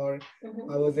win, or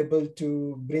I was able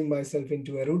to bring myself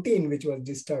into a routine which was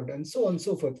disturbed, and so on and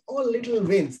so forth, all little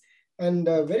wins. And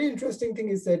a very interesting thing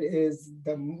is that is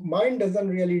the mind doesn't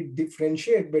really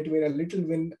differentiate between a little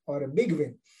win or a big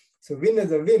win. So win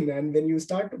is a win. And when you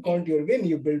start to count your win,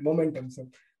 you build momentum. So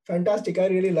fantastic. I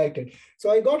really liked it.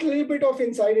 So I got a little bit of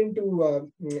insight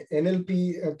into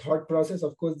NLP thought process.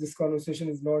 Of course, this conversation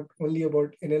is not only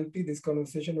about NLP. This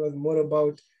conversation was more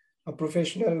about a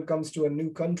professional comes to a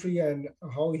new country and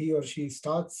how he or she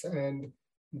starts, and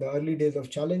the early days of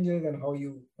challenges and how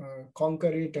you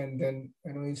conquer it, and then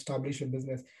establish a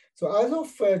business. So as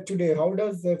of today, how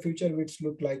does the future Wits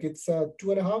look like? It's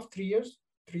 2.5, 3 years,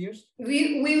 3 years.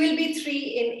 We will be 3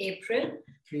 in April.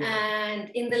 And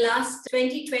in the last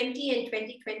 2020 and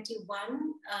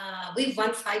 2021, we've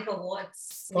won 5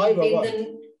 awards. Five awards.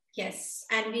 Yes,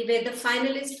 and we were the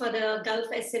finalist for the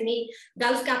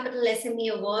Gulf Capital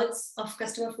SME Awards of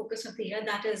Customer Focus of the Year.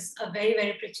 That is a very,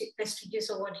 very prestigious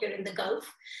award here in the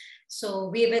Gulf. So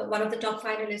we were one of the top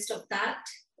finalists of that.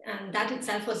 And that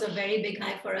itself was a very big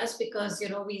high for us because,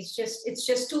 it's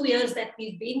just 2 years that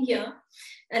we've been here.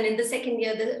 And in the second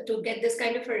year, to get this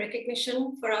kind of a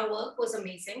recognition for our work was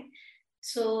amazing.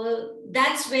 So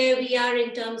that's where we are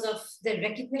in terms of the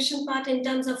recognition part. In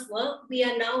terms of work, we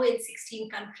are now in 16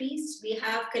 countries. We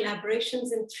have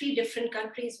collaborations in 3 different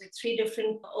countries with 3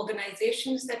 different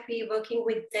organizations that we are working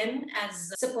with them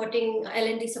as supporting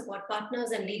L&D support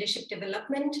partners and leadership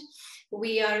development.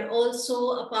 We are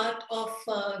also a part of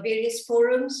various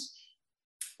forums.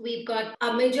 We've got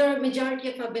a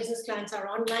majority of our business clients are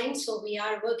online. So we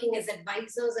are working as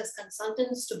advisors, as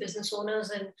consultants to business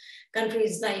owners in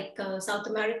countries like South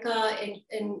America,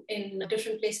 in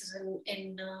different places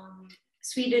in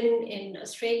Sweden, in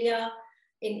Australia,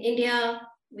 in India.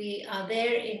 We are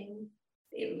there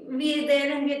we're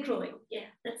there and we're growing. Yeah,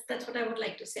 that's what I would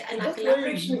like to say. And our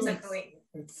collaborations are growing.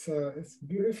 It's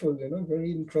beautiful,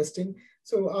 very interesting.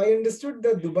 So I understood the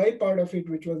Dubai part of it,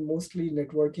 which was mostly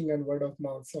networking and word of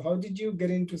mouth. So how did you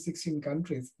get into 16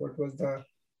 countries? What was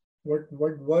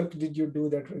what work did you do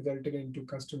that resulted into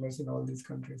customers in all these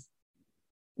countries?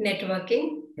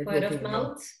 Networking, word of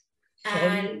mouth, so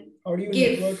and how do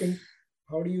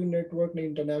you network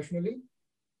internationally?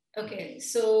 Okay,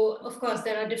 so of course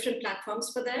there are different platforms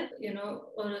for that.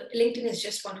 LinkedIn is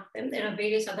just one of them. There are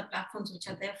various other platforms which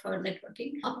are there for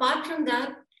networking. Apart from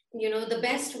that, the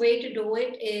best way to do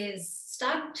it is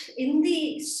start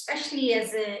especially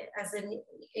as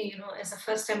a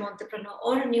first-time entrepreneur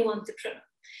or a new entrepreneur.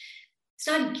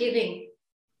 Start giving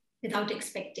without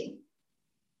expecting.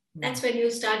 That's when you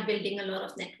start building a lot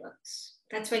of networks.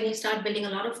 That's when you start building a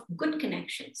lot of good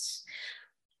connections.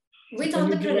 With Can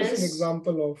entrepreneurs, you give us an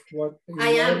example of what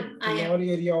your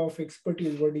area of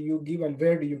expertise, what do you give and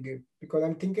where do you give? Because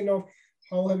I'm thinking of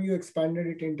how have you expanded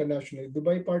it internationally?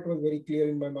 Dubai part was very clear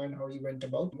in my mind how you went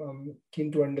about. I'm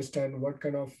keen to understand what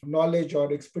kind of knowledge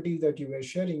or expertise that you were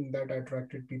sharing that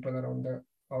attracted people around the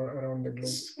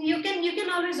globe. You can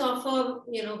always offer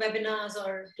webinars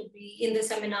or to be in the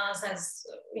seminars as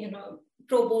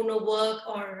pro bono work,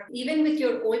 or even with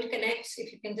your old connects,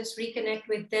 if you can just reconnect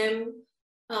with them.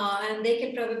 And they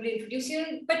can probably introduce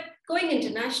you. But going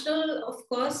international, of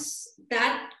course,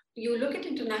 that you look at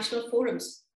international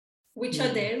forums, which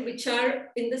are there, which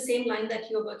are in the same line that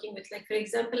you're working with. Like, for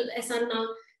example, Ehsan, now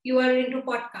you are into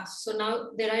podcasts. So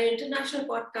now there are international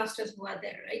podcasters who are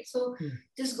there, right? So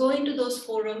just go into those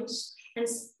forums and,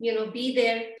 be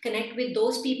there, connect with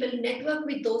those people, network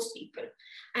with those people.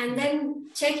 And then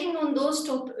checking on those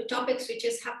topics, which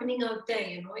is happening out there,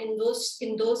 in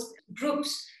those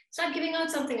groups. Start giving out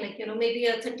something like, maybe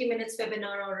a 30 minutes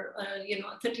webinar or,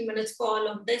 a 30 minutes call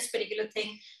on this particular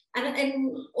thing, and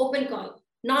an open call,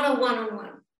 not a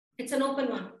one-on-one. It's an open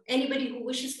one. Anybody who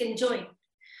wishes can join.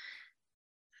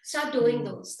 Start doing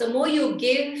those. The more you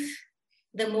give,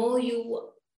 the more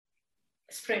you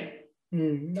spread.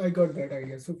 I got that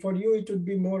idea. So for you, it would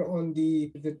be more on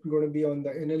is it going to be on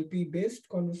the NLP based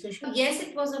conversation? Yes,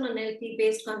 it was on NLP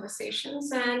based conversations.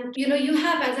 And, you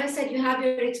have, as I said, you have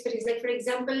your experience. Like, for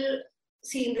example,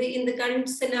 see, in the current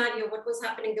scenario, what was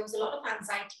happening, there was a lot of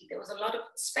anxiety. There was a lot of,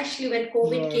 especially when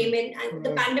COVID came in and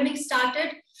the pandemic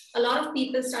started, a lot of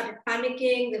people started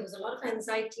panicking. There was a lot of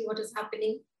anxiety. What is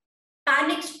happening?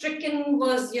 Panic stricken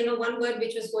was one word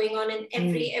which was going on in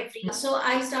every so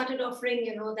I started offering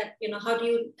that how do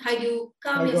you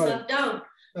calm yourself down.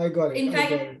 I got it. In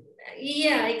fact,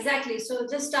 yeah, exactly. So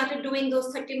just started doing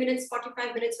those 30 minutes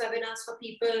 45 minutes webinars for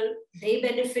people. They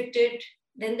benefited,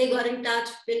 then they got in touch,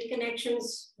 built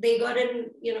connections. They got in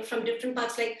from different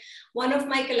parts. Like, one of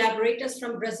my collaborators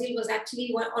from Brazil was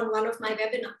actually on one of my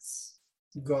webinars.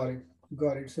 Got it.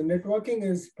 Got it. So networking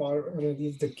is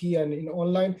is the key, and in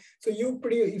online. So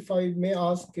if I may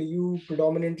ask, you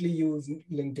predominantly use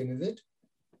LinkedIn, is it?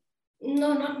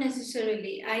 No, not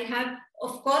necessarily.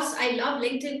 Of course, I love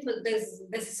LinkedIn for there's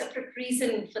a separate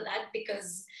reason for that,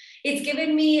 because it's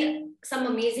given me some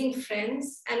amazing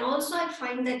friends. And also I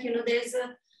find that,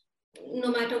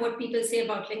 no matter what people say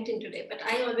about LinkedIn today, but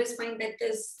I always find that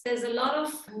there's a lot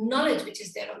of knowledge which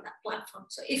is there on that platform.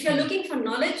 So if you're looking for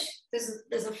knowledge,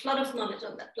 there's a flood of knowledge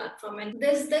on that platform. And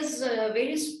there's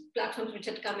various platforms which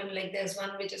had come in. Like, there's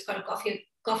one which is called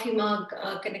Coffee Mug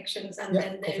Connections, and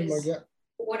then there's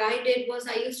what I did was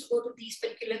I used to go to these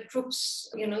particular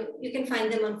groups. You can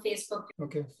find them on Facebook.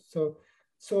 Okay,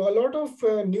 so a lot of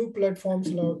new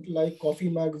platforms like Coffee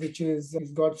Mag, which is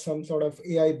got some sort of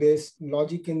AI-based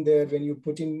logic in there. When you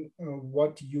put in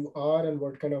what you are and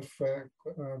what kind of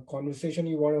conversation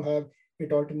you want to have,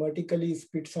 it automatically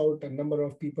spits out a number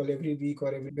of people every week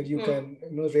or where you can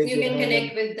raise you can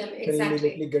connect with them. Exactly.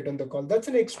 Immediately get on the call. That's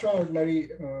an extraordinary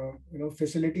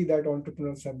facility that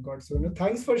entrepreneurs have got. So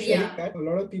thanks for sharing that. A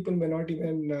lot of people may not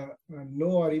even know,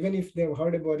 or even if they've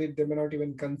heard about it, they may not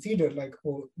even consider like,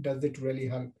 oh, does it really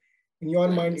help? In your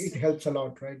mind, it helps a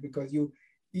lot, right? Because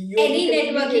any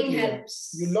networking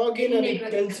helps. You log in and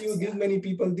it tells you these many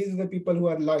people, these are the people who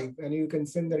are live, and you can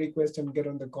send the request and get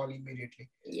on the call immediately.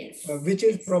 Yes. Which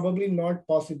is probably not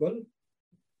possible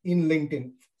in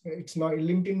LinkedIn. It's not,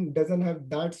 LinkedIn doesn't have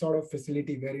that sort of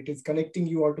facility where it is connecting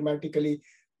you automatically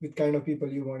with kind of people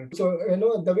you want. So,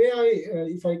 the way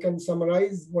if I can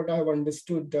summarize what I have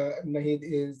understood, Nahid,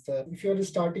 is if you're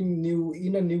starting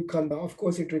in a new country, of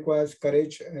course, it requires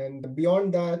courage. And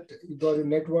beyond that, you got to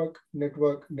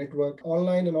network,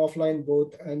 online and offline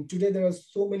both. And today there are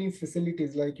so many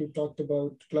facilities, like you talked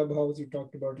about Clubhouse, you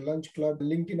talked about Lunch Club.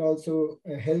 LinkedIn also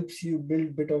helps you build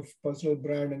a bit of personal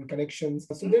brand and connections.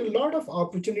 So there are a lot of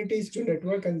opportunities to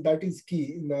network, and that is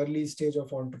key in the early stage of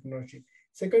entrepreneurship.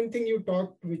 Second thing you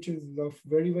talked, which is of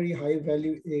very, very high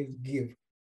value, is give.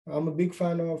 I'm a big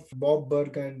fan of Bob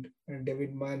Burg and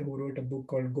David Mann, who wrote a book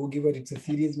called Go Giver. It's a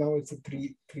series now. It's a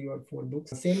three or four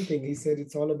books. Same thing. He said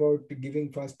it's all about giving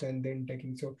first and then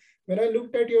taking. So when I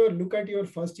look at your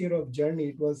first year of journey,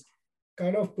 it was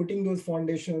kind of putting those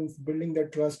foundations, building the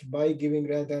trust by giving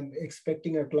rather than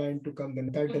expecting a client to come.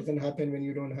 Then that doesn't happen when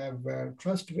you don't have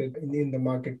trust in the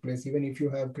marketplace, even if you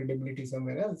have credibility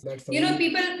somewhere else. That's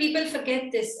people forget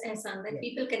this, Ehsan, that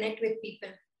people connect with people.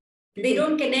 They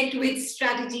don't connect with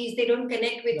strategies. They don't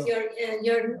connect with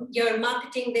your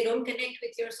marketing. They don't connect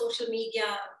with your social media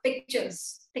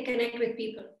pictures. They connect with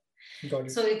people.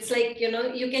 So it's like,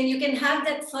 you can have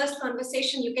that first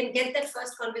conversation, you can get that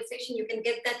first conversation, you can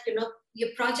get that, your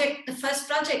project, the first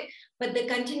project, but the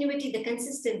continuity, the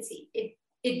consistency,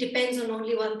 it depends on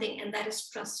only one thing, and that is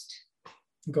trust.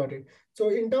 Got it. So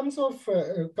in terms of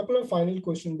a couple of final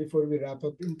questions before we wrap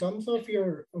up, in terms of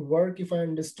your work, if I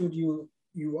understood you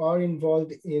are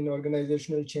involved in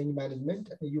organizational change management.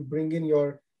 You bring in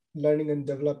your learning and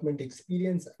development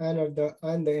experience and the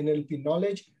NLP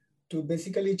knowledge to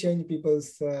basically change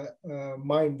people's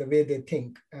mind, the way they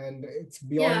think. And it's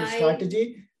beyond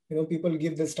strategy. People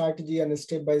give the strategy and a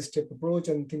step-by-step approach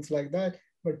and things like that,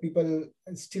 but people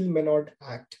still may not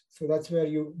act. So that's where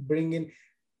you bring in.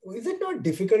 Is it not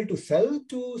difficult to sell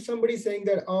to somebody saying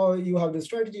that, oh, you have the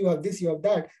strategy, you have this, you have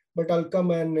that, but I'll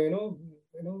come and,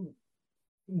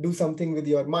 do something with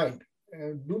your mind?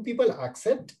 Do people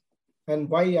accept, and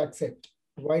why accept?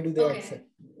 Why do they accept?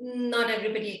 Not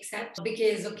everybody accepts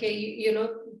because,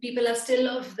 people are still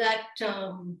of that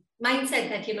mindset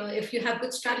that, if you have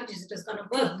good strategies, it is going to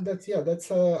work.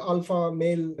 That's alpha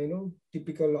male,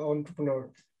 typical entrepreneur.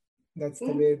 That's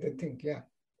the way they think. Yeah.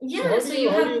 Yeah.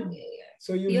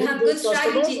 So you have good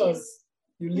strategies.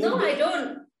 No, I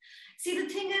don't. See, the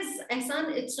thing is, Ehsan,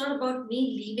 it's not about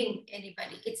me leaving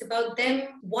anybody. It's about them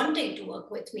wanting to work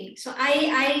with me. So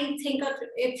I think of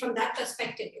it from that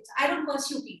perspective. I don't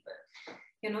pursue people.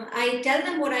 I tell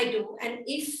them what I do, and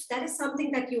if that is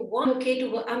something that you want, okay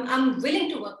to work, I'm willing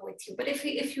to work with you. But if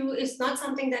it's not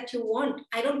something that you want,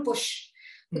 I don't push,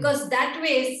 because that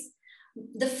way is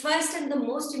the first and the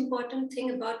most important thing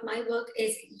about my work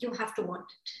is you have to want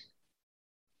it.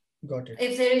 Got it.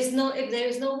 If there is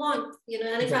no want,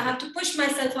 and if I have to push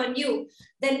myself on you,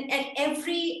 then at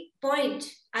every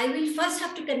point I will first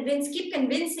have to keep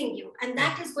convincing you, and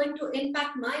that is going to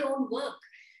impact my own work.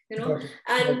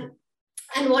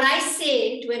 And what I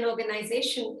say to an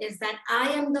organization is that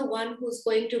I am the one who's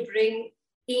going to bring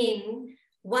in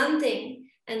one thing,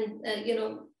 and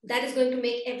that is going to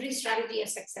make every strategy a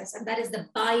success, and that is the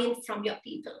buy-in from your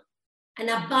people. And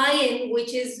a buy-in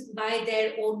which is by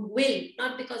their own will,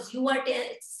 not because you are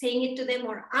saying it to them,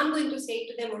 or I'm going to say it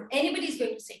to them, or anybody's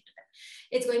going to say it to them.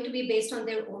 It's going to be based on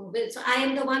their own will. So I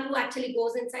am the one who actually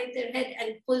goes inside their head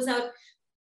and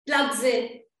plugs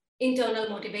in internal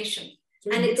motivation.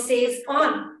 So and it says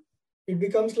on. It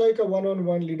becomes like a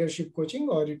one-on-one leadership coaching,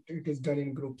 or it is done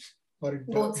in groups? Or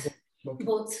both. Okay.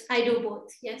 Both. I do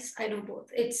both. Yes, I do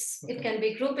both. It can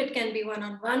be group, it can be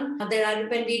one-on-one.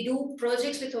 When we do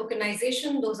projects with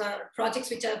organization, those are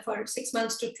projects which are for 6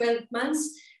 months to 12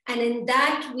 months. And in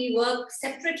that, we work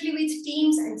separately with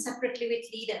teams and separately with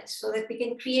leaders so that we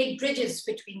can create bridges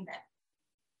between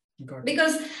them. Got it.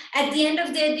 Because at the end of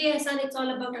the day, Ehsan, it's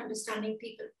all about understanding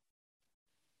people.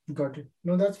 Got it.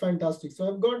 No, that's fantastic.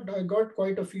 So I got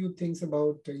quite a few things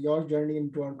about your journey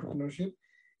into entrepreneurship.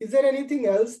 Is there anything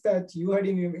else that you had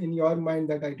in your mind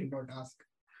that I did not ask?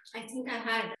 I think I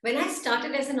had. When I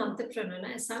started as an entrepreneur,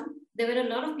 there were a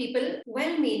lot of people,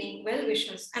 well-meaning,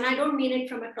 well-wishers, and I don't mean it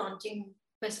from a taunting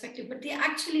perspective, but they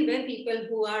actually were people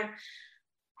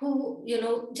who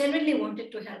genuinely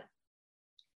wanted to help.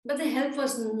 But the help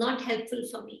was not helpful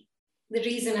for me. The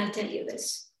reason, I'll tell you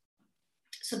this.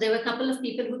 So there were a couple of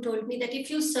people who told me that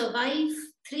if you survive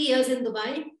 3 years in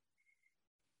Dubai,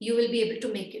 you will be able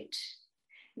to make it.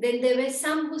 Then there were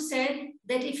some who said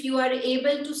that if you are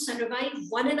able to survive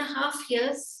 1.5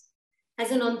 years as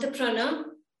an entrepreneur,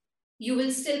 you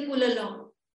will still pull along.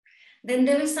 Then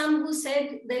there were some who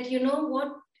said that, you know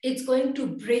what, it's going to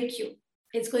break you.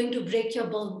 It's going to break your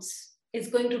bones. It's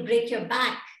going to break your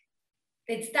back.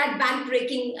 It's that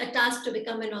back-breaking a task to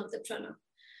become an entrepreneur.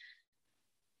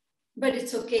 But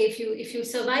it's okay. If you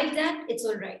survive that, it's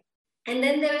all right. And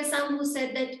then there were some who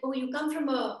said that, oh, you come from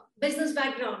a business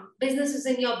background. Business is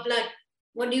in your blood.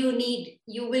 What do you need?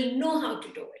 You will know how to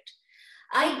do it.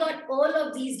 I got all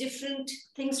of these different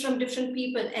things from different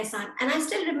people, Ehsan, and I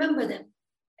still remember them.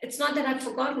 It's not that I've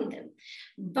forgotten them.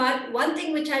 But one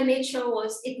thing which I made sure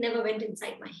was it never went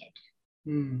inside my head.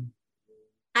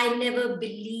 I never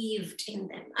believed in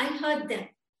them. I heard them,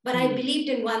 but I believed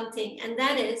in one thing, and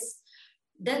that is,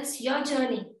 that's your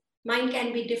journey. Mine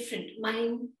can be different.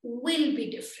 Mine will be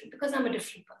different because I'm a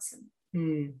different person.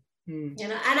 And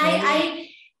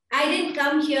I didn't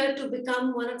come here to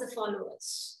become one of the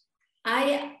followers.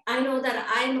 I know that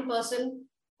I'm a person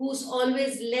who's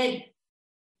always led.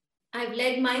 I've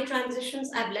led my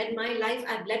transitions. I've led my life.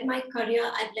 I've led my career.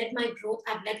 I've led my growth.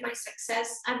 I've led my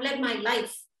success. I've led my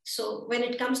life. So when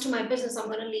it comes to my business, I'm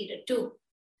going to lead it too.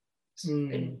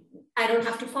 I don't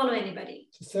have to follow anybody.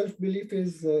 So self-belief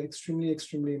is extremely,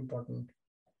 extremely important.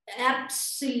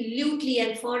 Absolutely.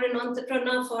 And for an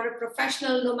entrepreneur, for a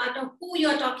professional, no matter who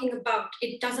you're talking about,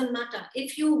 it doesn't matter.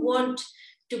 If you want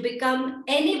to become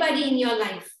anybody in your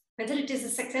life, whether it is a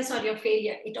success or your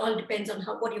failure, it all depends on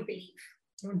what you believe.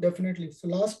 Oh, definitely. So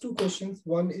last 2 questions.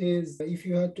 One is, if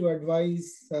you had to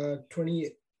advise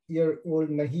 20-year-old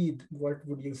Naheed, what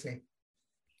would you say?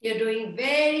 You're doing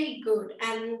very good.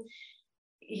 And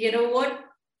you know what?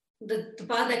 The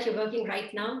path that you're working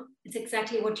right now is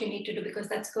exactly what you need to do, because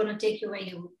that's going to take you where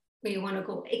you want to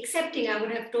go. Excepting, I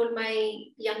would have told my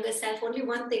younger self only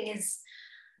one thing is,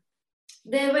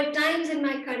 there were times in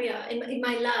my career, in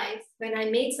my life, when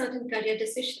I made certain career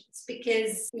decisions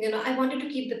because, I wanted to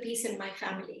keep the peace in my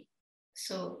family.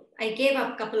 So I gave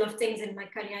up a couple of things in my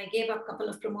career. I gave up a couple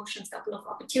of promotions, a couple of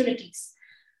opportunities.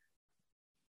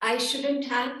 I should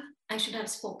have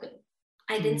spoken.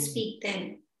 I didn't speak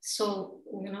then. So,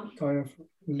 kind of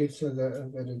lives as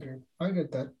a regret. I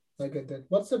get that.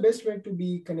 What's the best way to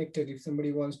be connected if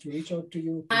somebody wants to reach out to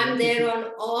you? I'm there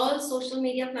on all social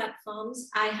media platforms.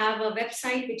 I have a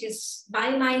website which is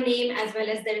by my name, as well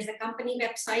as there is a company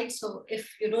website. So if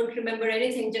you don't remember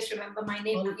anything, just remember my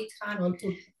name, Naheed Khan.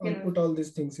 I'll put all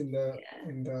these things in the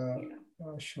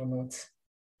show notes.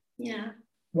 Yeah.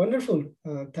 Wonderful.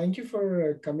 Thank you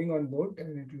for coming on board.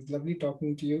 And it was lovely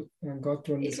talking to you and got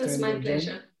to It was understand my your journey.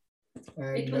 pleasure.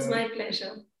 It And was my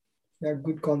pleasure.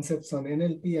 good concepts on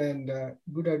NLP and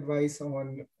good advice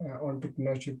on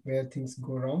entrepreneurship where things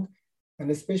go wrong.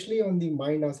 And especially on the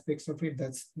mind aspects of it,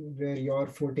 that's where your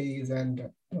forte is. And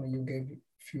you gave a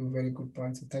few very good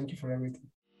points. So thank you for everything.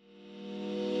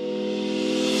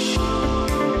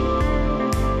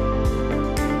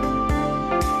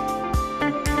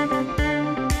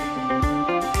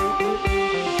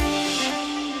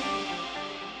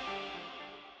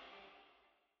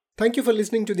 Thank you for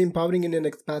listening to the Empowering Indian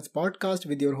Expats podcast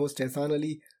with your host Ehsan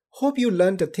Ali. Hope you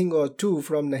learned a thing or two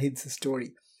from Nahid's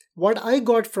story. What I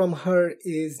got from her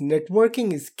is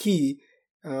networking is key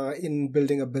in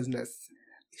building a business.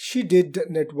 She did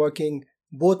networking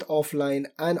both offline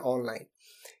and online.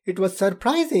 It was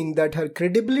surprising that her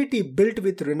credibility built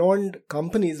with renowned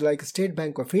companies like State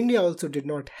Bank of India also did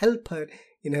not help her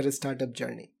in her startup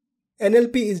journey.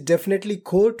 NLP is definitely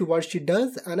core to what she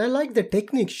does, and I like the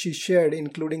techniques she shared,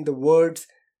 including the words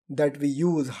that we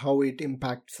use, how it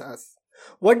impacts us.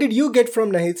 What did you get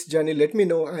from Nahid's journey? Let me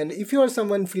know. And if you are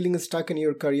someone feeling stuck in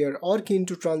your career or keen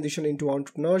to transition into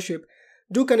entrepreneurship,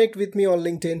 do connect with me on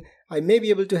LinkedIn. I may be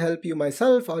able to help you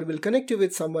myself or will connect you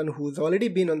with someone who's already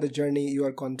been on the journey you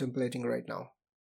are contemplating right now.